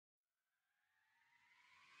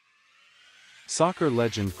Soccer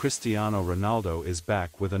legend Cristiano Ronaldo is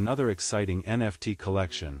back with another exciting NFT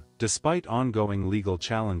collection, despite ongoing legal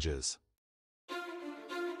challenges.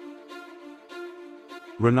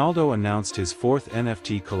 Ronaldo announced his fourth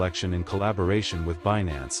NFT collection in collaboration with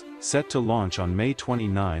Binance, set to launch on May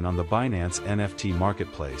 29 on the Binance NFT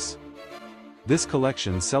marketplace. This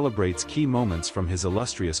collection celebrates key moments from his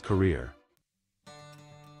illustrious career.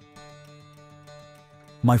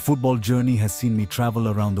 My football journey has seen me travel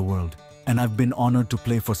around the world, and I've been honored to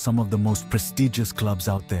play for some of the most prestigious clubs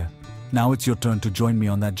out there. Now it's your turn to join me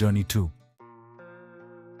on that journey too.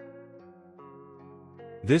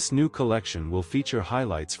 This new collection will feature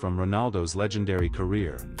highlights from Ronaldo's legendary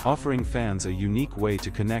career, offering fans a unique way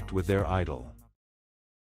to connect with their idol.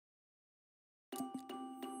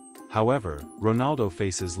 However, Ronaldo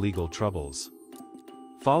faces legal troubles.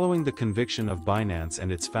 Following the conviction of Binance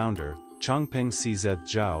and its founder, Changpeng CZ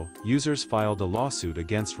Zhao, users filed a lawsuit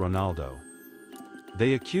against Ronaldo.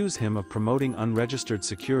 They accuse him of promoting unregistered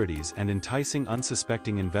securities and enticing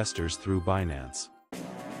unsuspecting investors through Binance.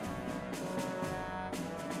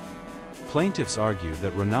 Plaintiffs argue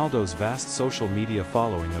that Ronaldo's vast social media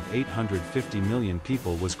following of 850 million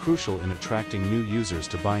people was crucial in attracting new users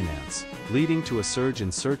to Binance, leading to a surge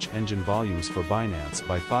in search engine volumes for Binance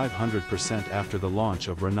by 500% after the launch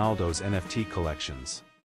of Ronaldo's NFT collections.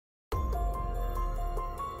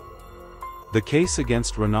 The case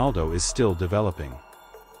against Ronaldo is still developing.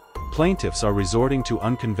 Plaintiffs are resorting to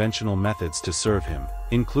unconventional methods to serve him,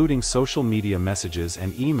 including social media messages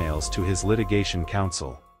and emails to his litigation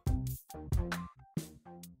counsel.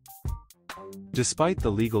 Despite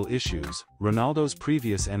the legal issues, Ronaldo's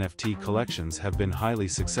previous NFT collections have been highly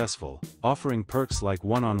successful, offering perks like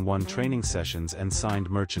one-on-one training sessions and signed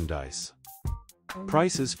merchandise.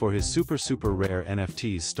 Prices for his super rare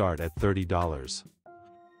NFTs start at $30.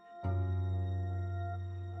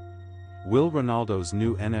 Will Ronaldo's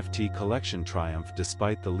new NFT collection triumph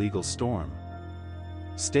despite the legal storm?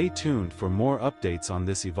 Stay tuned for more updates on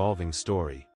this evolving story.